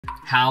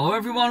Hello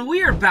everyone,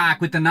 we are back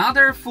with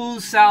another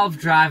full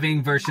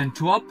self-driving version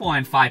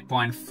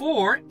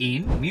 12.5.4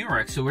 in New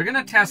York. So we're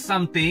gonna test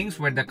some things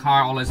where the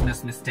car always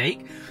makes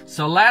mistake.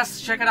 So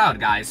let's check it out,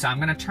 guys. So I'm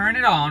gonna turn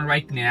it on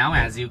right now.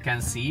 As you can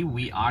see,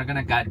 we are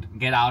gonna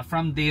get out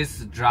from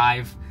this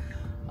drive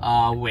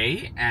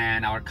way,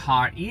 and our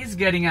car is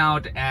getting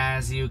out,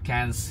 as you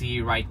can see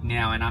right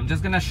now. And I'm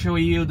just gonna show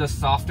you the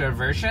software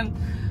version.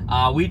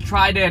 We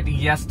tried it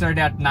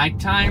yesterday at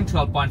nighttime,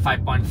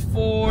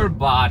 12.5.4,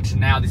 but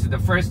now this is the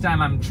first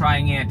time I'm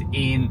trying it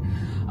in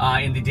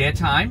the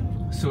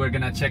daytime. So we're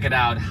gonna check it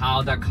out,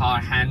 how the car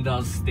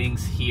handles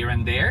things here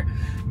and there.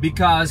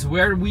 Because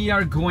where we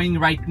are going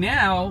right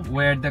now,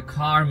 where the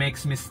car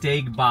makes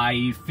mistake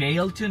by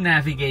fail to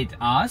navigate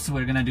us,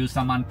 we're gonna do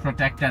some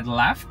unprotected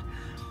left.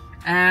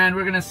 And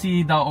we're gonna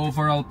see the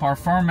overall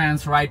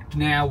performance. Right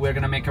now we're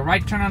gonna make a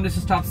right turn on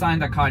this stop sign.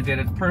 The car did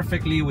it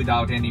perfectly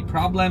without any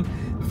problem.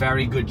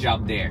 Very good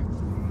job there.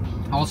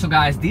 Also,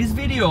 guys, this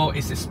video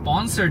is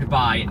sponsored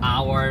by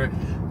our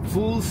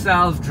full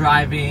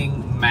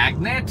self-driving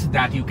magnet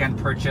that you can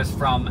purchase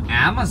from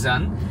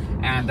Amazon,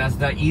 and that's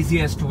the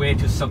easiest way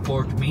to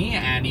support me,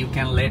 and you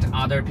can let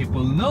other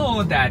people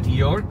know that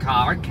your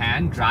car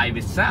can drive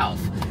itself.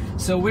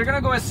 So we're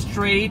gonna go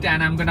straight,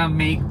 and I'm gonna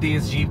make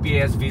this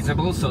GPS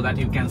visible so that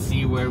you can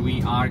see where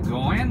we are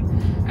going.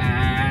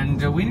 And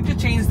we need to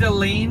change the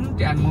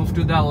lane and move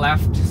to the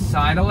left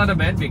side a little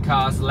bit,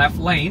 because left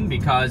lane,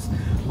 because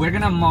we're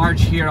gonna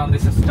march here on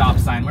this stop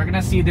sign. We're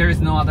gonna see there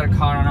is no other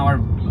car on our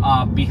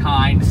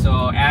behind.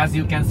 So as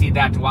you can see,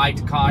 that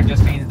white car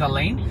just changed the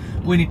lane.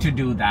 We need to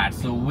do that.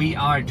 So we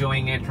are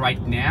doing it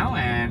right now,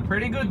 and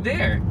pretty good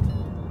there.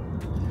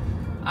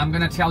 I'm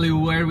gonna tell you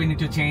where we need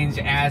to change.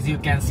 As you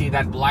can see,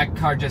 that black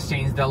car just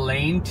changed the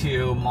lane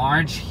to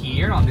march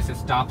here on this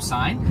stop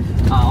sign.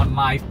 On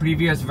my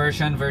previous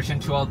version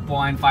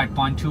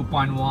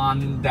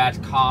 12.5.2.1,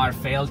 that car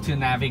failed to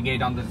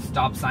navigate on the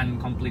stop sign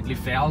and completely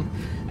failed.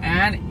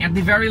 And at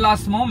the very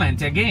last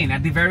moment, again,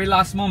 at the very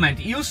last moment,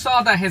 you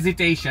saw the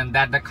hesitation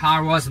that the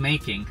car was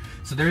making.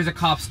 So there is a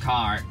cop's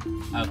car.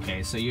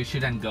 Okay, so you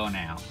shouldn't go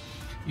now.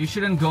 You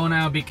shouldn't go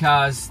now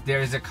because there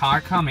is a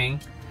car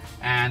coming.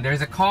 And there's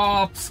a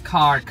cop's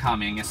car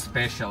coming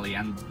especially,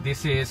 and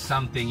this is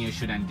something you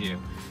shouldn't do.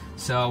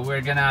 So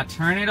we're gonna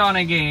turn it on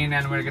again,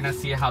 and we're gonna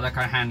see how the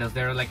car handles.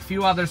 There are like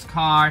few others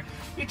car.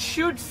 It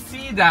should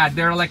see that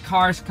there are like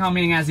cars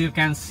coming, as you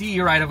can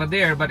see right over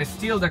there, but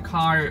still the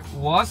car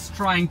was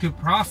trying to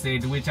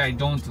proceed, which I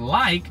don't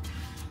like.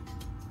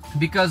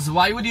 Because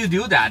why would you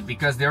do that?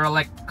 Because there are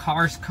like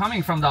cars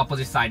coming from the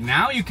opposite side.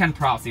 Now you can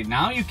proceed,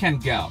 now you can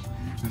go.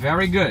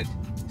 Very good.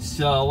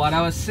 So what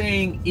I was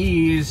saying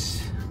is,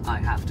 I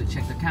have to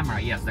check the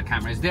camera. Yes, the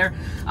camera is there.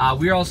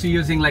 We're also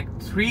using like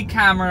 3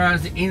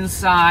 cameras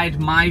inside,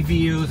 my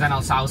views, and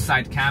also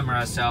outside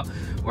camera. So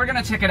we're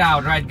gonna check it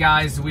out, right,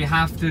 guys? We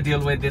have to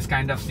deal with this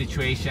kind of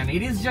situation.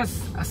 It is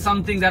just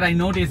something that I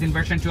noticed in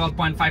version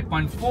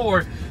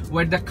 12.5.4,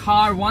 where the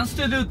car wants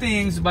to do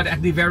things, but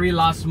at the very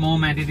last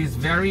moment, it is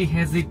very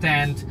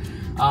hesitant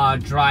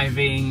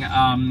driving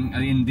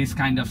in this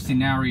kind of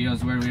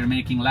scenarios where we're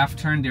making left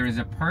turn. There is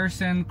a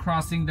person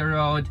crossing the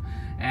road.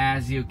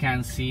 As you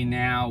can see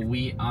now,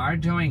 we are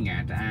doing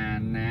it,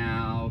 and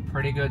now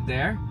pretty good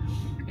there.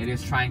 It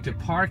is trying to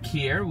park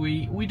here.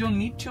 We don't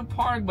need to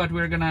park, but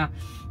we're gonna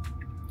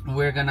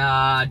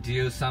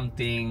do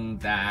something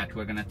that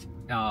we're gonna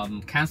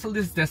cancel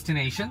this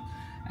destination,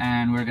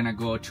 and we're gonna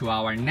go to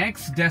our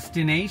next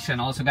destination.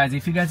 Also, guys,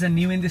 if you guys are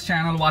new in this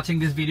channel, watching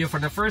this video for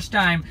the first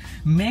time,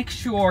 make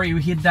sure you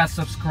hit that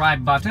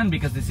subscribe button,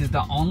 because this is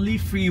the only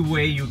free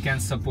way you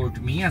can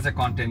support me as a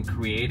content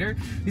creator.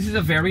 This is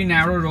a very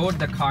narrow road.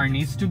 The car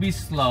needs to be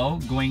slow,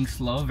 going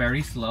slow,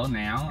 very slow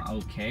now.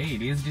 Okay,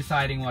 it is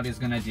deciding what it's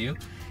gonna do.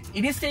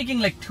 It is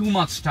taking like too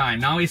much time.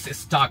 Now it's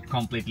stuck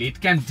completely.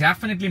 It can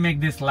definitely make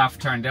this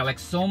left turn. There's like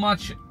so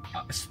much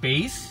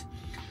space.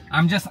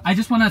 I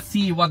just want to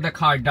see what the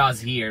car does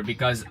here,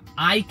 because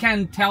I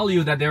can tell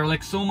you that there's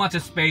like so much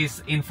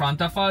space in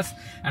front of us,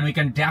 and we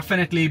can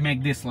definitely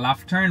make this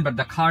left turn, but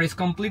the car is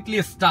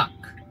completely stuck.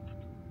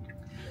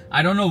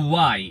 I don't know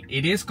why.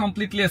 It is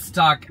completely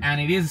stuck, and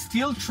it is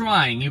still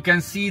trying. You can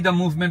see the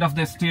movement of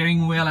the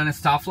steering wheel and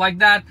stuff like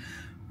that.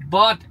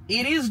 But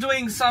it is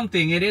doing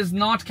something. It is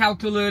not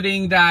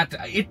calculating that.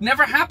 It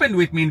never happened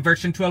with me in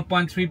version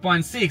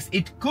 12.3.6.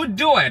 It could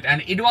do it,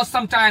 and it was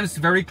sometimes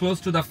very close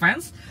to the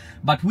fence,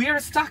 but we are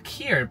stuck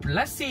here.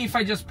 Let's see if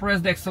I just press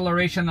the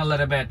acceleration a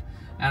little bit,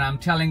 and I'm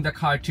telling the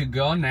car to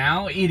go.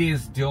 Now it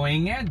is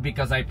doing it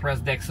because I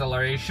pressed the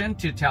acceleration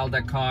to tell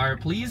the car,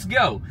 please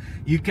go.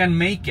 You can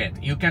make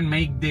it. You can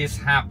make this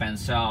happen.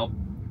 So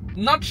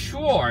not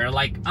sure,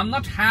 like I'm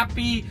not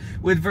happy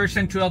with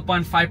version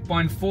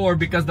 12.5.4,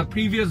 because the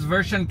previous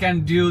version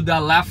can do the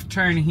left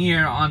turn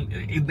here on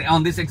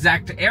this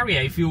exact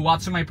area. If you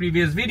watch my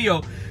previous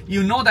video,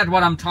 you know that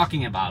what I'm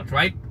talking about,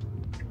 right?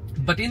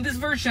 But in this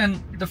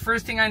version, the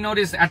first thing I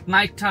noticed, at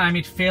night time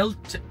it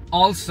failed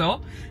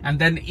also, and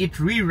then it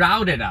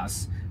rerouted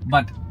us.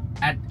 But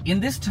in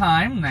this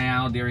time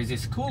now there is a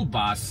school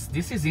bus.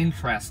 This is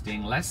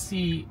interesting. Let's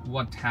see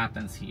what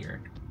happens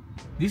here.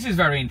 This is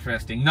very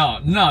interesting. No.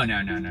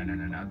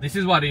 This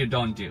is what you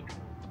don't do.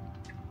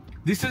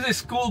 This is a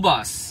school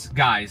bus,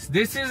 guys.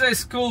 This is a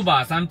school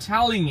bus. I'm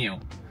telling you.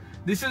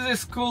 This is a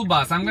school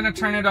bus. I'm gonna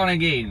turn it on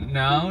again.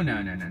 No.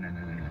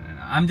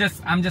 I'm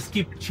just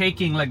keep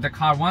shaking like the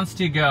car wants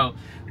to go.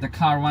 The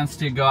car wants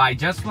to go. I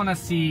just wanna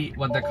see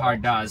what the car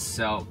does.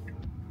 So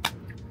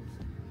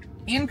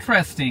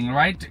interesting,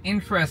 right?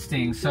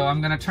 Interesting. So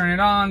I'm gonna turn it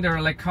on. There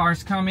are like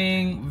cars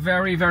coming.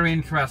 Very, very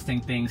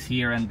interesting things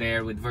here and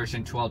there with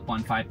version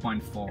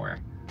 12.5.4.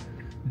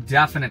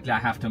 Definitely I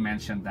have to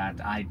mention that.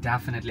 I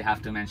definitely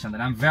have to mention that.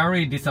 I'm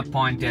very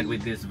disappointed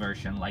with this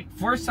version. Like,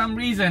 for some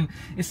reason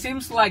it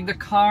seems like the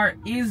car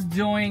is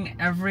doing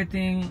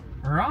everything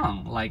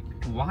wrong. Like,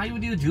 why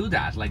would you do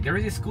that? Like, there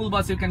is a school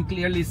bus, you can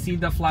clearly see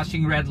the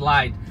flashing red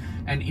light,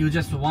 and you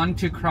just want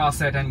to cross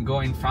it and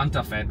go in front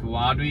of it.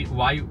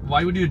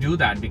 Why would you do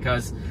that?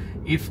 Because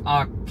if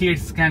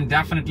kids can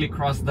definitely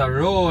cross the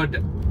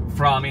road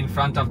from in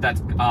front of that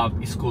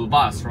school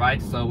bus,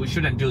 right? So we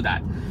shouldn't do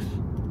that.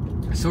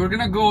 So we're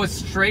gonna go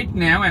straight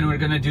now, and we're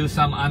gonna do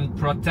some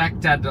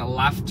unprotected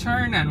left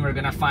turn, and we're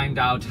gonna find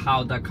out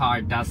how the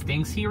car does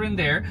things here and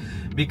there.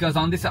 Because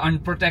on this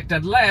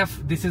unprotected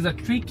left, this is a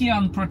tricky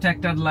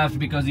unprotected left,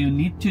 because you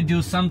need to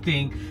do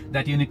something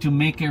that you need to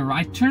make a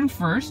right turn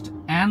first,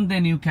 and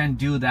then you can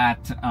do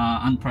that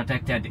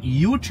unprotected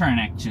U-turn,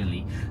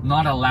 actually,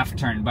 not a left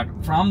turn. But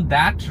from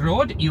that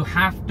road you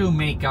have to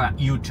make a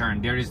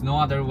U-turn. There is no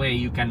other way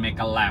you can make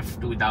a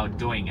left without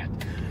doing it.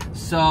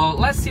 So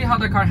let's see how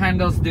the car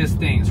handles these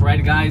things,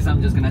 right guys?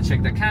 I'm just gonna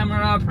check the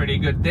camera. Pretty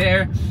good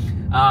there.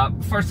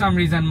 For some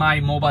reason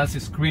my mobile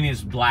screen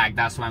is black,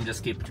 that's why I'm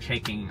just keep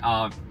checking.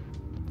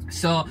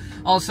 So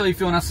also, if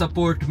you want to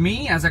support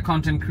me as a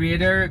content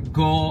creator,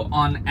 go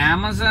on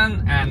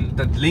Amazon, and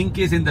the link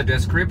is in the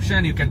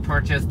description. You can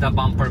purchase the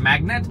bumper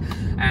magnet,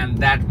 and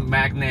that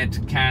magnet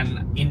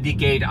can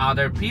indicate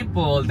other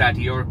people that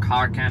your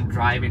car can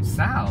drive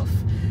itself.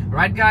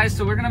 Right guys,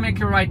 so we're gonna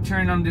make a right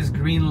turn on this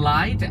green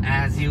light.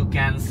 As you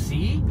can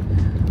see,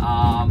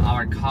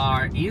 our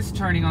car is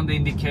turning on the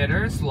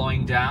indicator,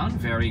 slowing down.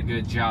 Very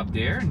good job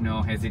there.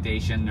 No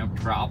hesitation, no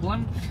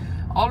problem.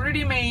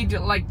 Already made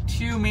like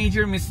 2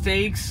 major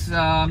mistakes.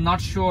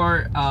 Not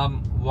sure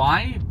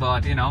why,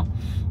 but you know.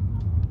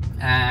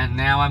 And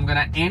now I'm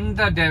gonna end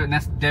the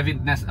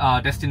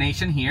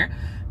destination here,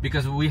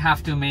 because we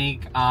have to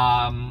make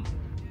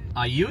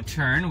a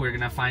U-turn. We're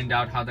gonna find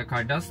out how the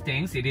car does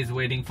things. It is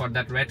waiting for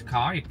that red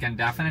car. It can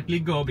definitely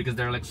go because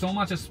there's like so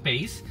much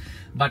space,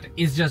 but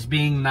it's just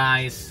being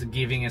nice,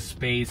 giving a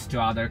space to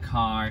other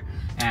car,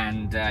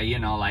 and you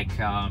know, like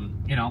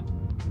you know,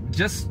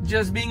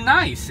 just being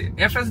nice.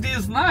 FSD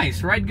is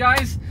nice, right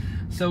guys?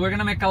 So we're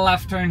gonna make a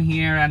left turn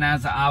here, and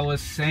as I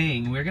was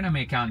saying, we're gonna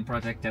make an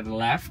unprotected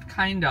left,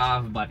 kind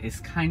of, but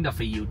it's kind of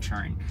a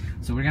U-turn.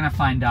 So we're gonna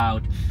find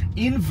out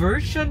in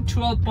version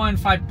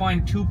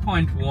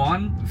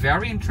 12.5.2.1.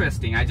 very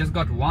interesting. I just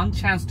got one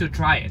chance to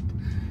try it,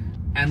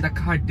 and the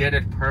car did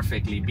it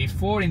perfectly.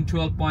 Before, in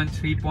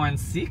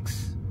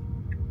 12.3.6,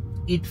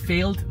 it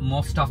failed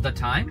most of the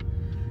time,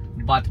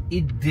 but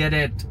it did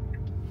it,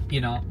 you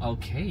know.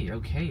 Okay.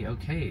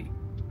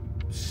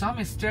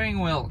 Some steering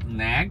wheel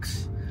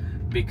nags,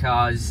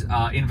 because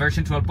in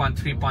version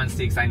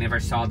 12.3.6 I never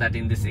saw that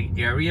in this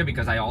area,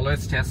 because I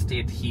always test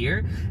it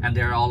here and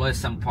there are always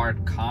some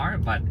parked car,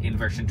 but in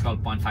version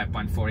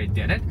 12.5.4 it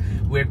did it.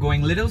 We're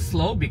going a little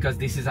slow because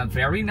this is a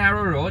very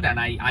narrow road, and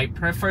I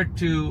prefer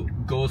to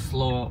go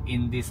slow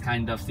in this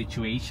kind of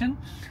situation.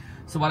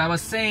 So what I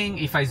was saying,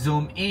 if I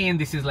zoom in,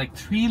 this is like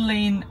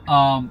 3-lane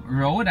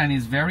road, and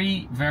it's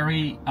very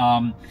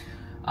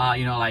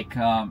you know, like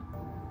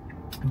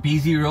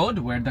busy road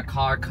where the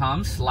car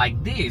comes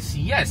like this.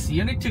 Yes,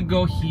 you need to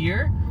go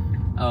here.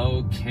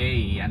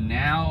 Okay, and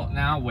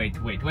now wait.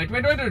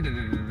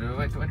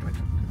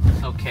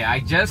 Okay, I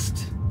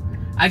just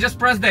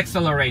pressed the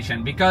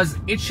acceleration because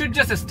it should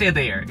just stay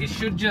there. It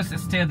should just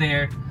stay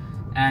there,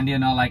 and you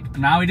know, like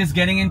now it is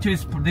getting into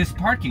this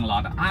parking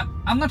lot.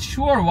 I'm not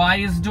sure why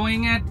it's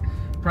doing it.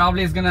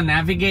 Probably it's gonna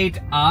navigate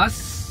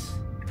us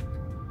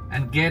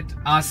and get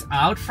us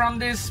out from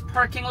this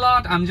parking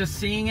lot. I'm just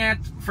seeing it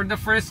for the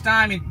first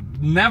time. It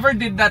never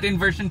did that in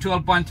version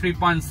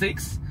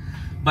 12.3.6,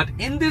 but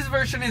in this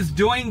version is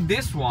doing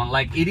this one.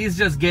 Like, it is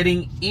just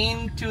getting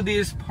into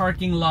this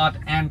parking lot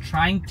and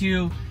trying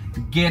to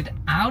get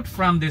out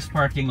from this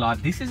parking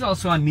lot. This is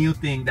also a new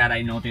thing that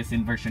I noticed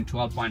in version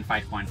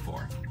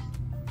 12.5.4.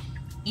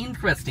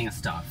 Interesting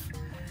stuff.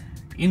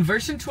 In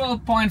version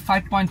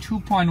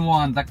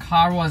 12.5.2.1, the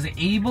car was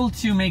able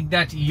to make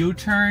that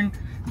U-turn.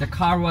 The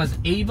car was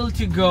able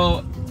to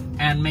go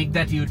and make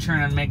that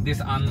U-turn and make this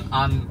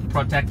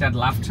unprotected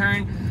left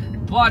turn.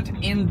 But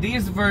in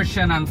this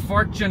version,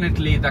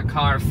 unfortunately, the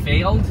car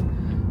failed.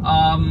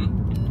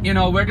 You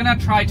know, we're gonna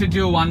try to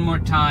do one more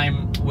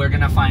time. We're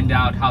gonna find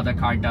out how the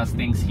car does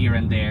things here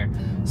and there.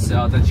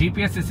 So the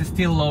GPS is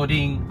still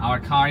loading. Our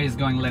car is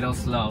going a little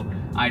slow.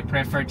 I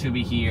prefer to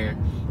be here.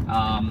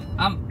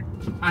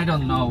 I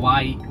don't know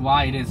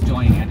why it is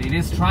doing it. It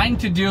is trying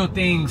to do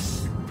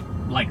things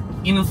like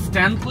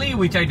instantly,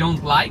 which I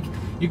don't like.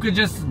 You could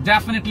just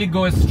definitely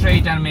go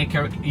straight and make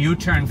a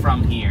U-turn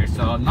from here.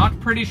 So not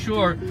pretty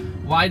sure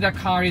why the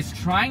car is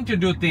trying to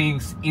do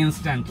things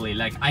instantly.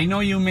 Like, I know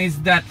you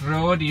missed that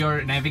road,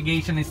 your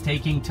navigation is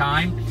taking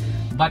time,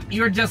 but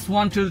you just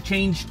want to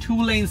change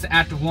 2 lanes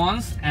at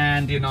once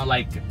and, you know,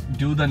 like,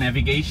 do the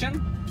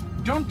navigation.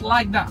 Don't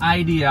like the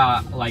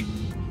idea, like,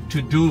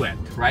 to do it,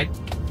 right?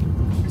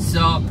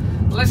 So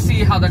let's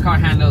see how the car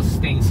handles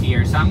things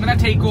here. So I'm gonna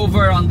take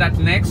over on that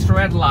next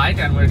red light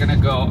and we're gonna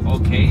go,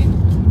 okay,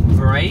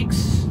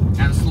 brakes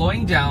and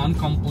slowing down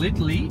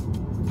completely.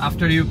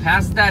 After you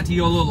pass that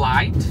yellow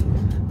light,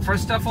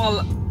 first of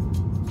all,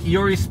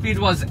 your speed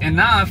was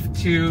enough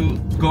to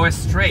go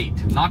straight,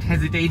 not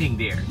hesitating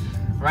there,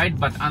 right?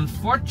 But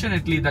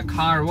unfortunately the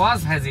car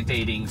was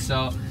hesitating.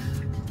 So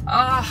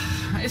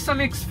it's a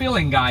mixed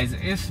feeling, guys.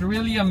 It's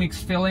really a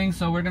mixed feeling.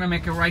 So we're gonna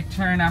make a right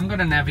turn. I'm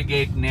gonna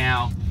navigate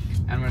now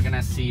and we're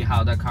gonna see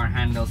how the car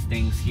handles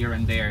things here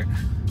and there.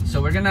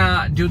 So we're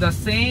gonna do the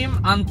same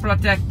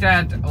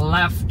unprotected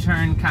left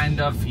turn kind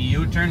of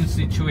U-turn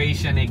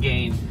situation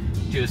again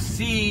to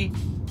see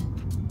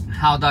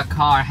how the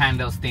car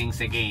handles things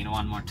again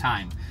one more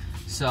time.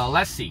 So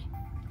let's see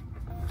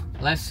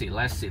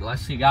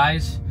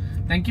guys.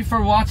 Thank you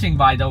for watching,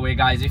 by the way,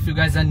 guys. If you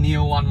guys are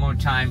new, one more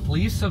time,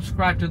 please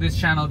subscribe to this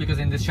channel, because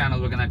in this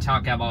channel we're gonna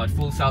talk about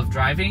full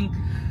self-driving,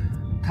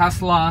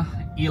 Tesla,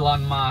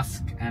 Elon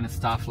Musk, and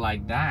stuff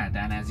like that.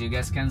 And as you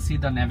guys can see,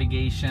 the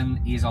navigation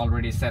is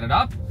already set it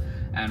up,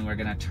 and we're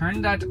gonna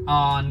turn that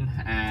on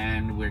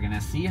and we're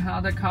gonna see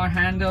how the car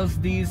handles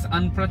these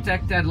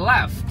unprotected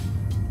left.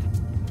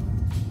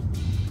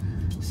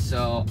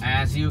 So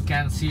as you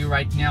can see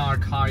right now, our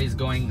car is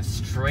going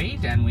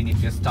straight and we need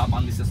to stop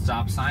on this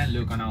stop sign.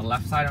 Look on our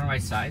left side and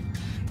right side.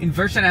 In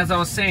version, as I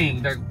was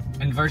saying,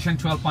 in version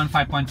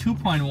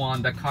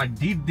 12.5.2.1, the car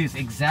did this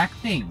exact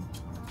thing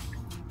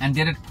and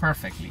did it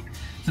perfectly.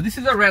 So this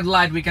is a red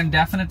light. We can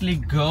definitely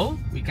go.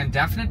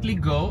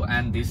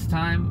 And this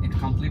time it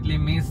completely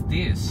missed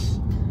this.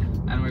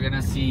 And we're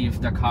gonna see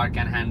if the car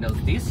can handle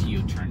this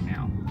U-turn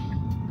now.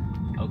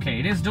 Okay,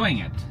 it is doing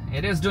it.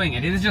 It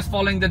is just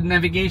following the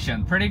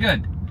navigation. Pretty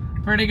good.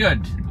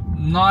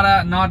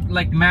 Not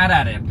like mad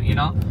at it, you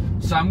know.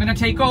 So I'm gonna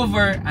take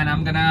over and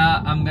I'm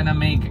gonna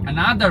make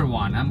another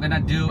one. I'm gonna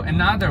do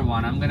another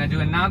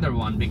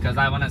one because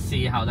I wanna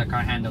see how the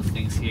car handles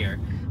things here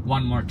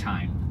one more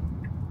time.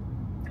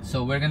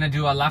 So we're gonna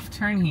do a left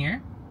turn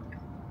here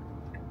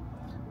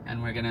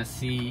and we're gonna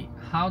see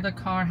how the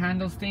car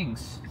handles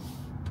things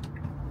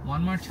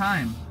one more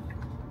time.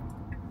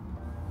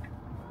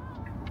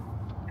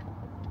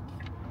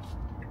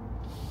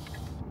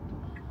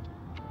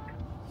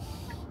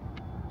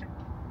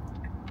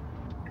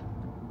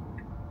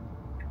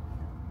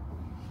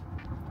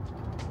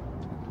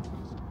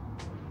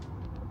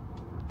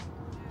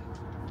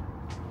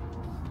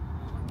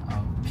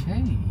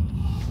 Okay.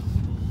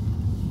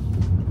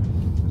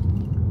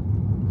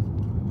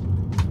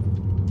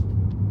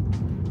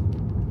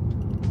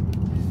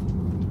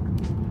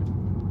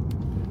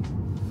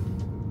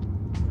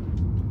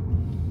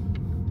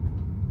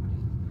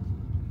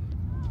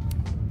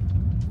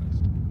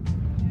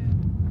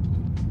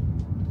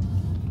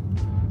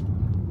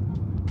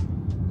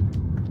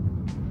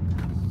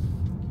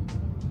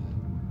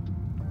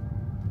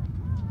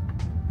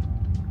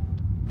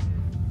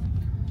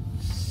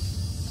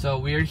 So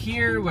we're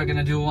here, we're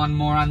gonna do one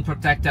more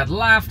unprotected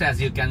left.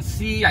 As you can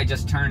see, I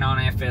just turned on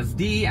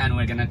FSD and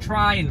we're gonna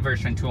try in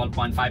version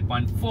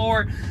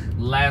 12.5.4.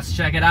 Let's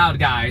check it out,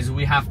 guys.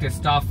 We have to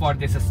stop for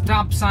this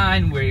stop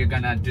sign. We're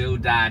gonna do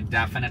that.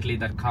 Definitely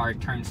the car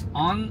turns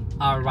on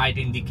our right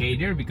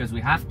indicator because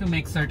we have to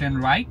make certain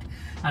right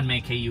and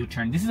make a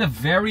U-turn. This is a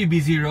very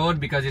busy road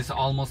because it's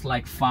almost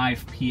like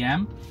 5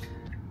 p.m.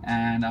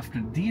 And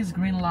after this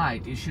green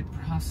light, it should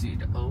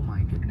proceed. Oh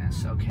my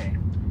goodness, okay.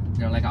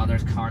 There are like other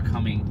car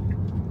coming.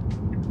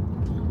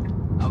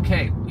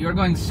 Okay, you're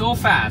going so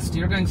fast.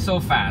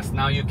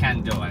 Now you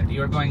can do it.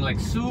 You're going like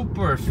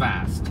super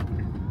fast.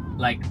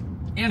 Like,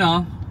 you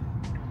know,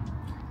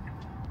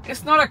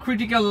 it's not a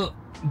critical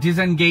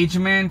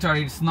disengagement or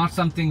it's not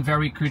something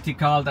very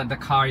critical that the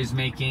car is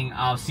making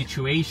a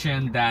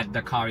situation that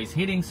the car is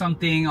hitting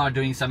something or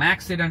doing some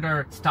accident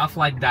or stuff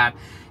like that.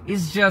 It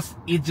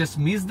just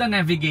missed the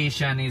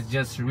navigation. It's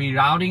just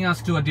rerouting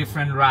us to a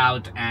different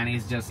route and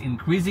it's just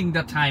increasing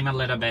the time a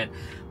little bit.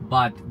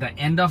 But the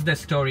end of the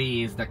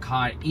story is the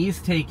car is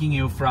taking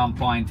you from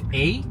point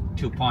A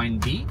to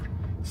point B,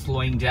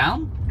 slowing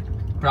down.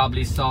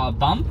 Probably saw a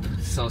bump,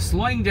 so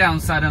slowing down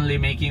suddenly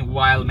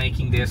while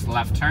making this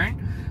left turn.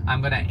 I'm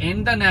gonna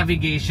end the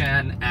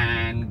navigation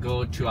and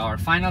go to our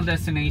final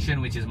destination,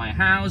 which is my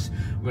house.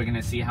 We're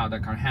gonna see how the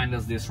car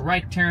handles this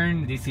right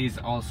turn. This is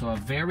also a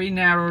very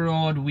narrow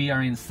road. We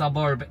are in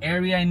suburb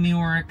area in New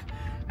York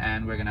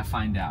and we're gonna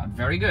find out.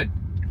 Very good.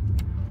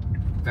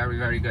 Very,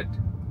 very good.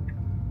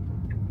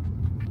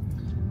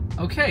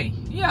 Okay,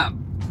 yeah,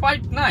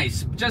 quite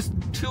nice. Just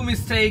 2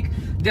 mistakes,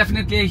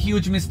 definitely a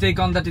huge mistake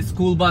on that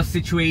school bus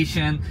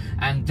situation,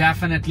 and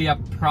definitely a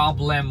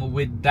problem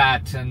with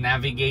that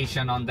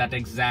navigation on that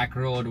exact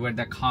road where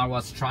the car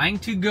was trying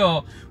to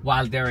go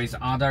while there is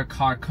other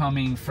car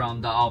coming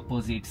from the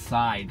opposite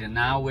side. And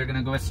now we're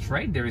gonna go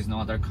straight. There is no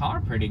other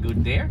car. Pretty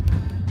good there.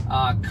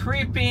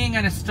 Creeping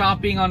and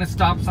stopping on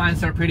stop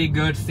signs are pretty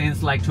good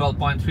since like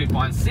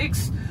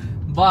 12.3.6,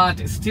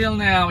 but still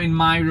now in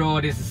my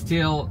road is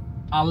still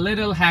a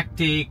little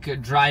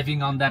hectic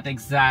driving on that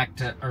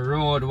exact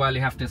road while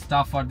you have to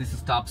stop for this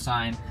stop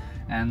sign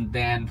and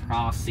then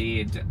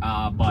proceed,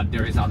 but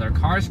there is other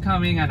cars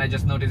coming, and I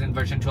just noticed in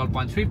version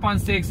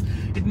 12.3.6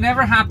 it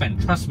never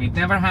happened. Trust me, it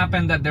never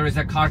happened that there is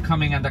a car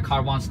coming and the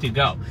car wants to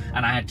go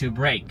and I had to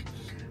brake.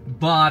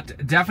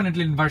 But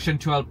definitely in version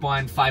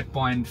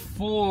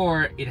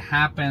 12.5.4 it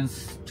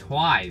happens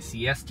twice.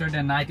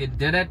 Yesterday night it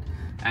did it,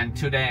 and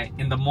today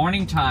in the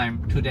morning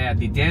time, today at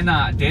the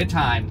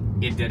daytime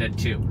it did it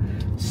too.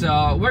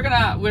 So we're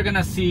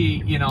gonna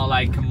see, you know,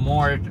 like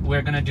more,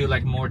 we're gonna do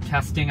like more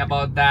testing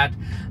about that.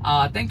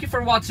 Thank you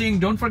for watching.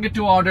 Don't forget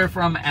to order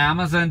from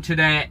Amazon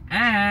today,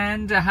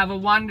 and have a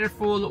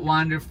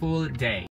wonderful day.